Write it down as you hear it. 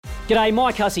G'day,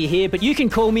 Mike Hussey here, but you can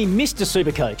call me Mr.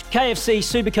 Supercoach. KFC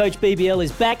Supercoach BBL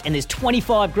is back and there's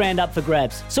 25 grand up for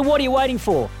grabs. So what are you waiting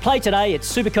for? Play today at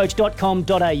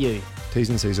supercoach.com.au. T's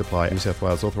and C's apply. New South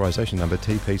Wales authorisation number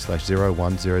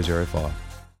TP/01005.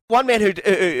 One man who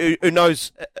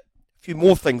knows a few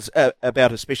more things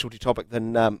about a specialty topic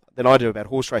than I do about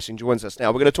horse racing joins us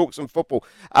now. We're going to talk some football.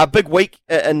 A big week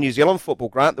in New Zealand football,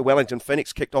 Grant. The Wellington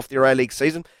Phoenix kicked off their A-League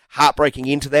season. Heartbreaking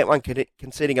into that one,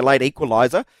 conceding a late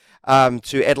equaliser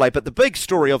to Adelaide. But the big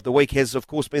story of the week has, of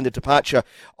course, been the departure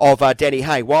of Danny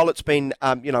Hay. While it's been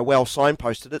well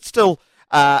signposted, it's still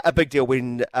a big deal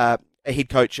when a head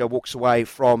coach walks away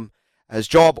from his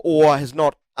job or has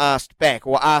not asked back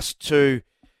or asked to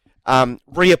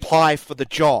reapply for the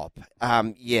job.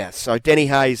 So Danny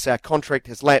Hay's contract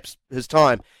has lapsed. His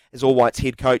time as All Whites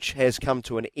head coach has come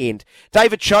to an end.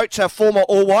 David Chote, former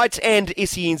All Whites and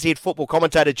SENZ football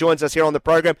commentator, joins us here on the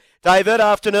program. David,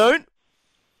 afternoon.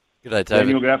 Good day, David.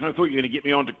 Daniel, good afternoon. I thought you were going to get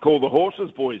me on to call the horses,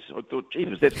 boys. I thought,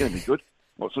 Jesus, that's going to be good.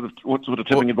 What sort of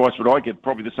tipping advice would I give?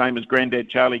 Probably the same as Granddad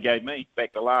Charlie gave me.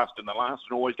 Back to last and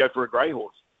always go for a grey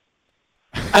horse.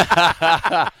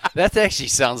 That actually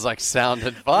sounds like sound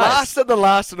advice.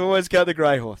 Last and always go the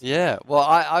grey horse. Yeah, well,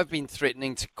 I've been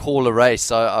threatening to call a race.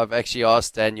 So I've actually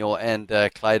asked Daniel and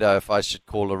Clado if I should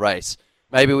call a race.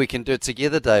 Maybe we can do it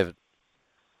together, David.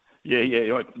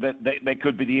 Yeah. That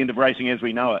could be the end of racing as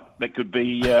we know it. That could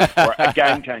be a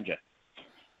game changer.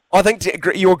 I think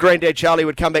your Granddad Charlie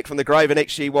would come back from the grave and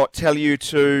actually tell you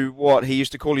to what he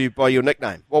used to call you by your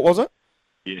nickname. What was it?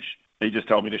 Yes. He just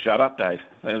told me to shut up, Dave.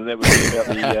 That was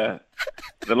about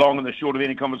the long and the short of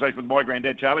any conversation with my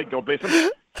Granddad Charlie. God bless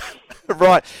him.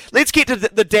 Right. Let's get to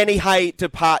the Danny Hay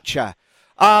departure.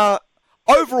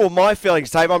 Overall, my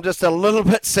feelings, Dave, I'm just a little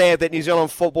bit sad that New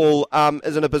Zealand football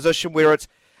is in a position where it's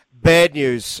bad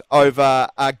news over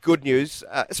good news,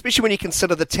 especially when you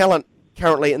consider the talent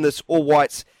currently in this All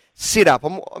Whites setup.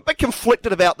 I'm a bit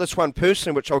conflicted about this one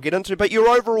personally, which I'll get into, but your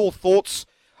overall thoughts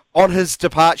on his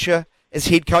departure as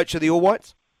head coach of the All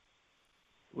Whites?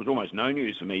 It was almost no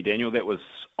news for me, Daniel. That was,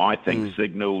 I think,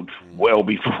 signalled well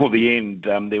before the end.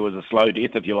 There was a slow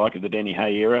death, if you like, of the Danny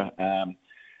Hay era.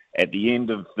 At the end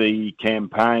of the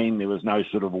campaign, there was no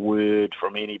sort of word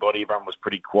from anybody. Everyone was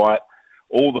pretty quiet.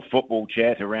 All the football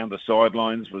chat around the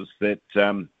sidelines was that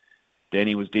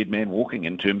Danny was dead man walking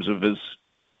in terms of his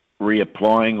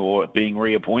reapplying or being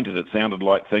reappointed. It sounded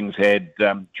like things had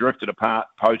drifted apart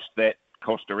post that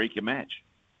Costa Rica match.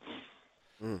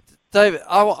 David,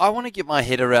 I want to get my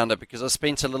head around it because I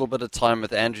spent a little bit of time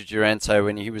with Andrew Duranto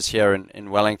when he was here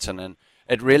in Wellington, and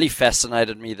it really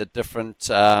fascinated me the different,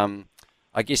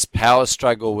 power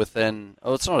struggle within.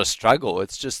 Oh, it's not a struggle;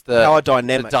 it's just the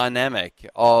dynamic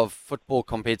of football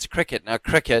compared to cricket. Now,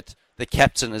 cricket, the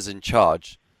captain is in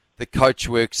charge, the coach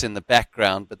works in the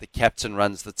background, but the captain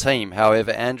runs the team. However,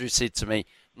 Andrew said to me,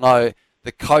 "No,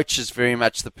 the coach is very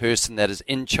much the person that is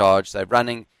in charge. They're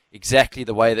running exactly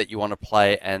the way that you want to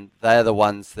play, and they're the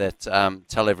ones that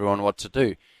tell everyone what to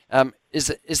do."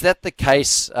 Is that the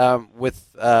case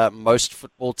with most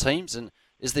football teams, and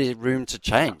is there room to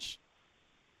change?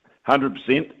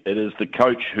 100%. It is the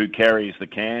coach who carries the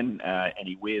can, and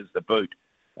he wears the boot.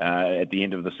 At the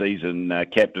end of the season,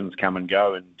 captains come and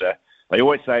go, and they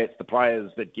always say it's the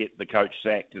players that get the coach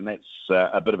sacked, and that's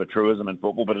a bit of a truism in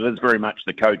football, but it is very much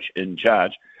the coach in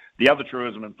charge. The other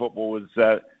truism in football is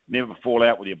never fall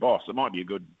out with your boss. It might be a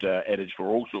good adage for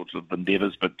all sorts of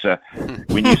endeavours, but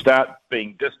when you start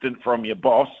being distant from your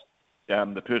boss,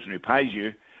 the person who pays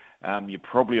you, you're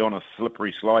probably on a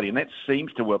slippery slide. And that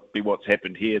seems to be what's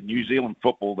happened here. New Zealand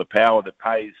football, the power that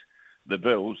pays the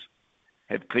bills,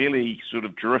 have clearly sort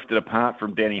of drifted apart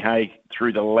from Danny Hay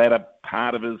through the latter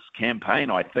part of his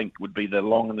campaign, I think, would be the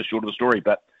long and the short of the story.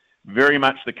 But very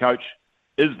much the coach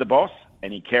is the boss,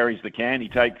 and he carries the can. He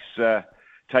takes the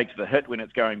hit when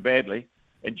it's going badly,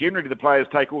 and generally the players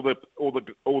take all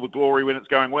the glory when it's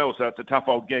going well. So it's a tough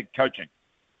old gig coaching.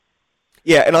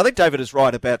 Yeah, and I think David is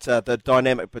right about the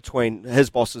dynamic between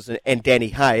his bosses and Danny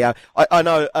Hay. I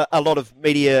know a lot of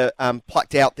media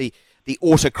plucked out the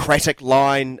autocratic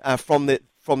line from the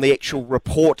actual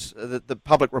report, the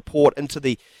public report into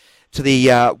the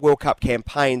World Cup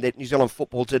campaign that New Zealand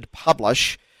football did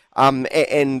publish. And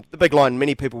the big line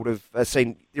many people would have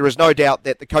seen, there is no doubt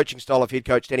that the coaching style of head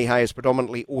coach Danny Hay is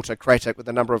predominantly autocratic, with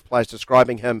a number of players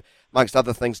describing him, amongst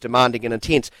other things, demanding and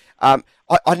intense.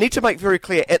 I need to make very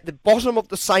clear, at the bottom of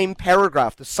the same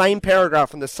paragraph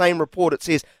in the same report, it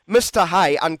says, Mr.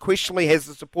 Hay unquestionably has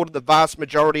the support of the vast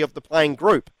majority of the playing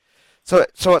group. So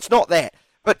it's not that.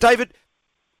 But David,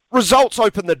 results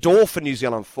open the door for New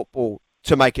Zealand football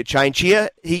to make a change here.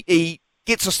 He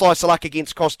gets a slice of luck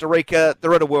against Costa Rica,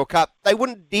 they're at a World Cup, they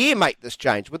wouldn't dare make this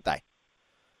change, would they?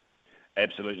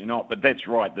 Absolutely not. But that's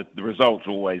right. The results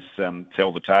always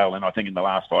tell the tale. And I think in the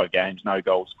last 5 games, no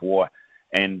goals for,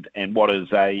 and what is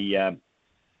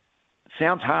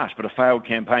sounds harsh, but a failed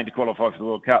campaign to qualify for the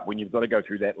World Cup when you've got to go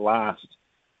through that last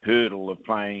hurdle of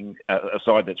playing a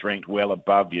side that's ranked well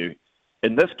above you.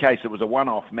 In this case, it was a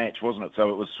one-off match, wasn't it? So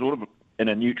it was sort of in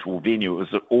a neutral venue.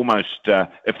 It was almost,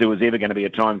 if there was ever going to be a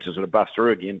time to sort of bust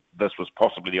through again, this was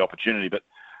possibly the opportunity. But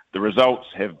the results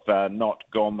have not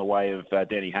gone the way of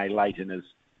Danny Hay late in his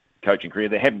coaching career.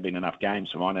 There haven't been enough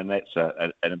games for mine, and that's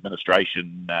an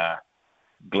administration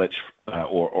glitch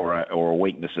or a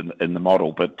weakness in the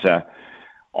model. But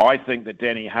I think that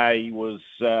Danny Hay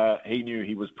he knew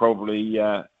he was probably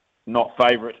not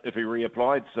favourite if he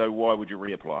reapplied, so why would you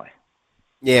reapply?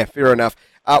 Yeah, fair enough.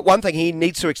 One thing he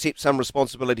needs to accept some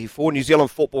responsibility for, New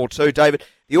Zealand football too, David.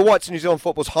 The All Whites and New Zealand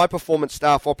football's high-performance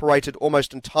staff operated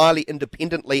almost entirely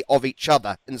independently of each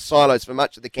other in silos for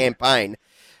much of the campaign.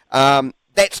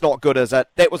 That's not good, is it?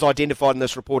 That was identified in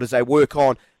this report as they work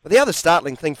on. But the other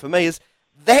startling thing for me is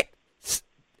that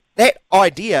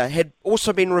idea had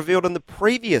also been revealed in the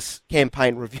previous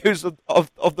campaign reviews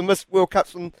of the Miss World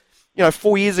Cups from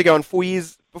 4 years ago and 4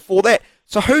 years before that.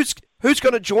 So who's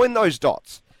going to join those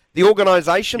dots? The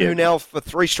organisation who now for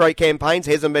 3 straight campaigns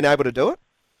hasn't been able to do it?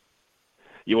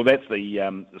 Yeah, well, that's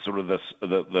the sort of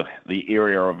the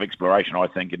area of exploration, I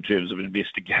think, in terms of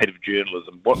investigative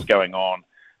journalism. What's going on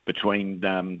between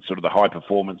sort of the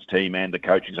high-performance team and the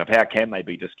coaching staff? How can they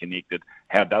be disconnected?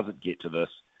 How does it get to this?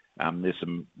 There's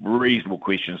some reasonable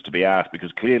questions to be asked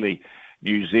because clearly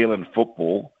New Zealand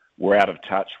football were out of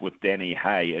touch with Danny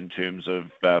Hay in terms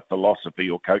of philosophy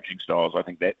or coaching styles. I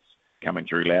think that's coming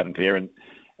through loud and clear.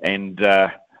 And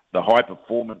the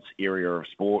high-performance area of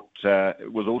sport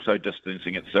was also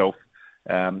distancing itself,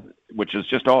 which is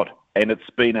just odd. And it's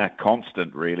been a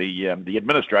constant, really. The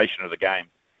administration of the game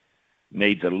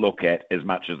needs a look at as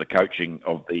much as the coaching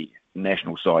of the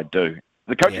national side do.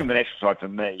 The coaching of the national side, for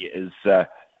me, is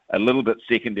a little bit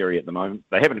secondary at the moment.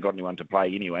 They haven't got anyone to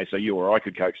play anyway, so you or I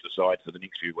could coach the side for the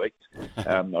next few weeks.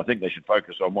 I think they should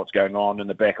focus on what's going on in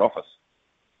the back office.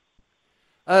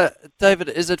 David,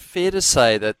 is it fair to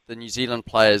say that the New Zealand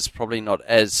players probably not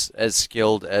as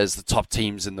skilled as the top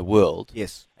teams in the world?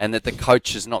 Yes. And that the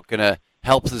coach is not going to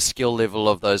help the skill level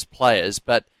of those players.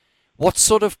 But what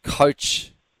sort of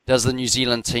coach does the New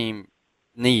Zealand team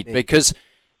need? Yeah. Because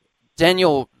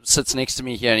Daniel sits next to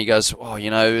me here and he goes,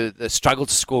 they struggle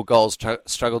to score goals.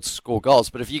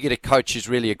 But if you get a coach who's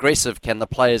really aggressive, can the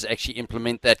players actually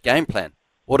implement that game plan?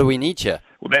 What do we need here?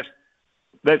 Well,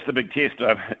 that's the big test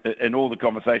in all the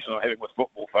conversations I'm having with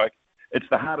football folk. It's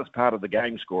the hardest part of the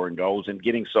game, scoring goals and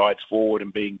getting sides forward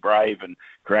and being brave and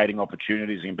creating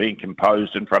opportunities and being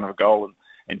composed in front of a goal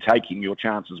and taking your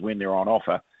chances when they're on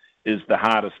offer is the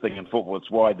hardest thing in football.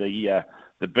 It's why the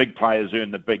big players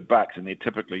earn the big bucks, and they're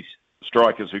typically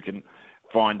strikers who can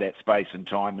find that space and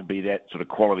time and be that sort of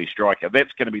quality striker.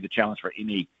 That's going to be the challenge for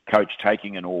any coach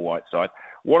taking an all-white side.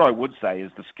 What I would say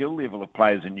is the skill level of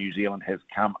players in New Zealand has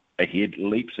come ahead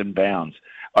leaps and bounds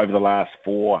over the last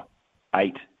 4,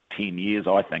 8, 10 years,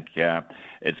 I think.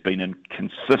 It's been a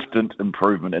consistent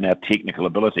improvement in our technical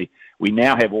ability. We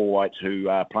now have all-whites who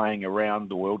are playing around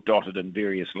the world, dotted in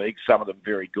various leagues, some of them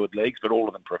very good leagues, but all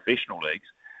of them professional leagues.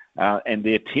 And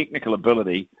their technical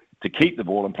ability to keep the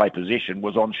ball and play possession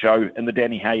was on show in the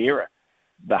Danny Hay era.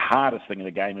 The hardest thing in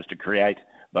the game is to create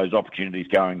those opportunities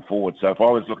going forward. So if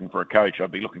I was looking for a coach,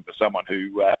 I'd be looking for someone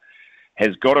who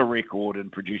has got a record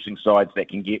in producing sides that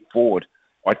can get forward.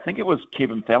 I think it was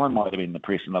Kevin Fallon might have been in the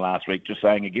press in the last week just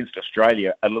saying against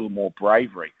Australia a little more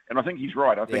bravery. And I think he's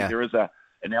right. I think there is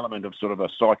an element of sort of a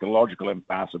psychological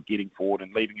impasse of getting forward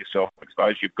and leaving yourself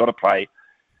exposed. You've got to play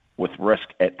with risk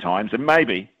at times. And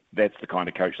maybe that's the kind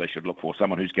of coach they should look for,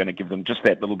 someone who's going to give them just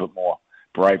that little bit more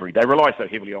bravery. They rely so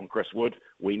heavily on Chris Wood.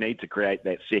 We need to create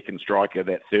that second striker,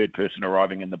 that third person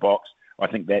arriving in the box. I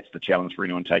think that's the challenge for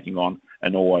anyone taking on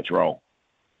an all-whites role.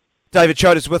 David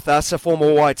Chote is with us, a former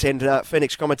All-Whites and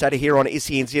Phoenix commentator here on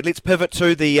SENZ. Let's pivot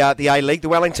to the A-League. The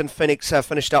Wellington Phoenix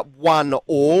finished up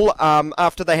 1-1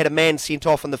 after they had a man sent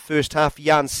off in the first half,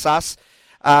 Jan Suss.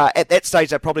 At that stage,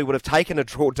 they probably would have taken a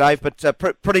draw, Dave,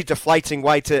 but pretty deflating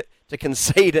way to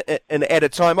concede in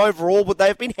added time. Overall, would they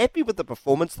have been happy with the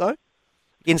performance, though,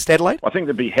 against Adelaide? I think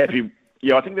they'd be happy.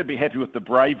 Yeah, I think they'd be happy with the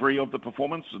bravery of the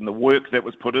performance and the work that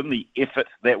was put in, the effort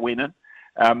that went in.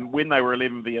 When they were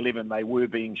 11v11, they were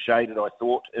being shaded, I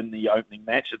thought, in the opening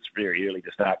match. It's very early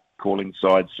to start calling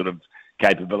sides sort of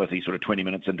capability sort of 20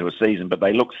 minutes into a season, but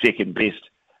they looked second best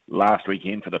last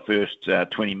weekend for the first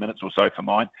 20 minutes or so for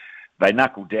mine. they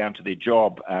knuckled down to their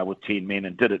job with 10 men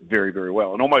and did it very, very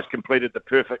well, and almost completed the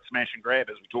perfect smash and grab.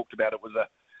 As we talked about, it was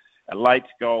a late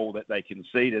goal that they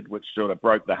conceded, which sort of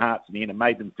broke the hearts in the end and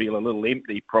made them feel a little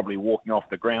empty, probably walking off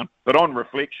the ground. But on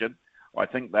reflection, I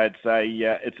think they'd say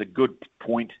it's a good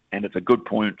point, and it's a good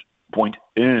point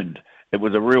earned. It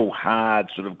was a real hard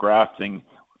sort of grafting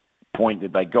point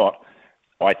that they got.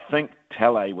 I think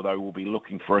Tele, though, will be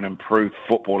looking for an improved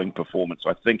footballing performance.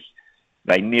 I think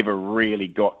they never really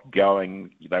got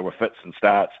going. They were fits and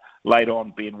starts. Late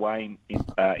on, Ben Wayne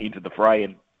entered the fray,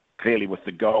 and clearly with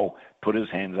the goal, put his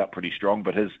hands up pretty strong.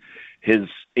 But his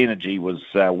energy was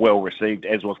well received,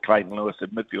 as was Clayton Lewis in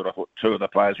midfield. I thought two of the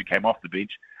players who came off the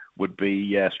bench would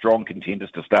be strong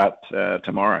contenders to start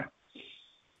tomorrow.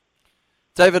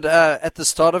 David, at the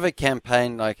start of a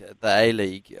campaign like the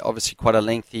A-League, obviously quite a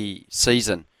lengthy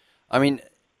season, I mean,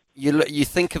 you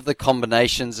think of the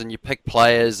combinations and you pick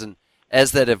players, and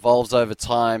as that evolves over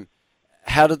time,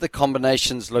 how did the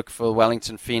combinations look for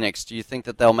Wellington Phoenix? Do you think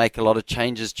that they'll make a lot of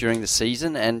changes during the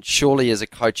season? And surely as a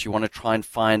coach, you want to try and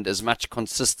find as much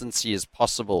consistency as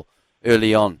possible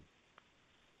early on.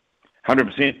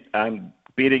 100%.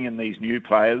 Betting in these new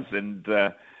players, and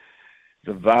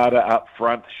Zavada up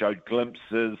front showed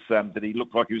glimpses that he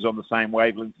looked like he was on the same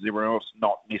wavelength as everyone else,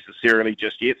 not necessarily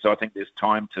just yet. So I think there's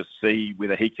time to see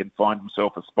whether he can find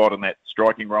himself a spot in that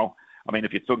striking role. I mean,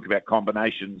 if you think about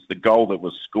combinations, the goal that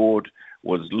was scored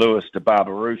was Lewis to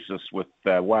Barbarousis with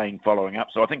Wayne following up.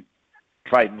 So I think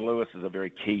Clayton Lewis is a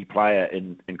very key player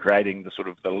in creating the sort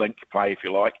of the link play, if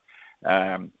you like.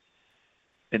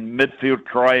 In midfield,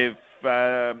 Kraev,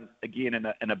 again,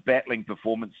 in a battling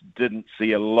performance, didn't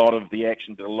see a lot of the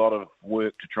action, did a lot of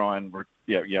work to try and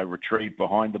retrieve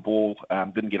behind the ball,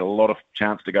 didn't get a lot of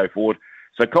chance to go forward.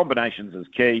 So combinations is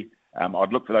key.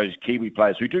 I'd look for those Kiwi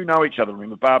players who do know each other.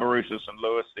 Remember, Barbarousis and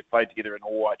Lewis, they played together in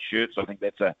all-white shirts, so I think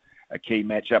that's a key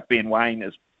matchup. Ben Wayne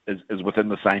is within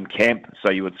the same camp,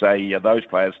 so you would say those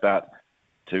players start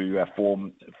to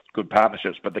form good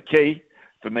partnerships. But the key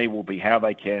for me will be how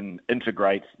they can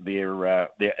integrate their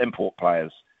import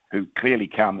players, who clearly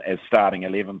come as starting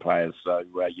 11 players. So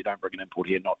you don't bring an import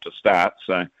here not to start.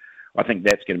 So I think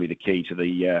that's going to be the key to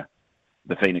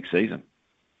the Phoenix season.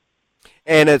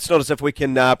 And it's not as if we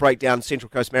can break down Central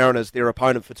Coast Mariners, their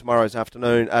opponent for tomorrow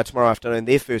afternoon,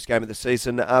 their first game of the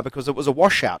season, because it was a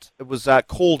washout. It was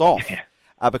called off.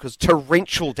 Because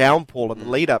torrential downpour in the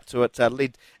lead up to it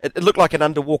it looked like an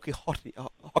underwater hockey,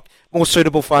 more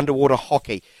suitable for underwater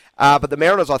hockey. But the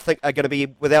Mariners, I think, are going to be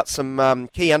without some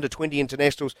key under-20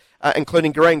 internationals,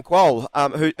 including Graham Quoll,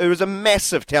 who is a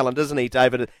massive talent, isn't he,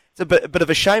 David? It's a bit of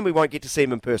a shame we won't get to see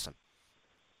him in person.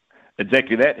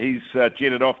 Exactly that. He's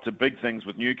jetted off to big things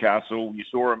with Newcastle. You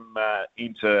saw him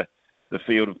enter the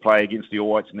field of play against the All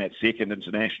Whites in that second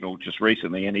international just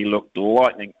recently, and he looked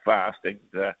lightning fast and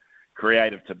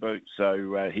creative to boot.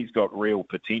 So he's got real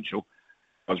potential.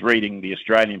 I was reading the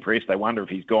Australian press. They wonder if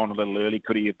he's gone a little early.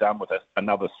 Could he have done with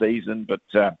another season?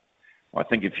 But I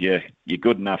think if you're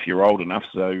good enough, you're old enough.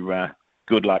 So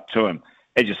good luck to him.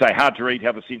 As you say, hard to read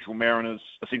how the Central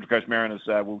Coast Mariners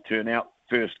will turn out.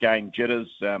 First game jitters.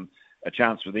 A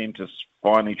chance for them to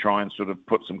finally try and sort of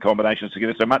put some combinations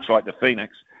together. So much like the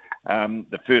Phoenix,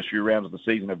 the first few rounds of the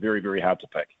season are very, very hard to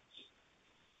pick.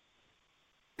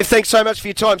 Thanks so much for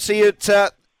your time. See you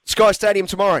at Sky Stadium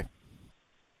tomorrow.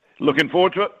 Looking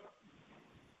forward to it.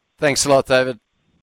 Thanks a lot, David.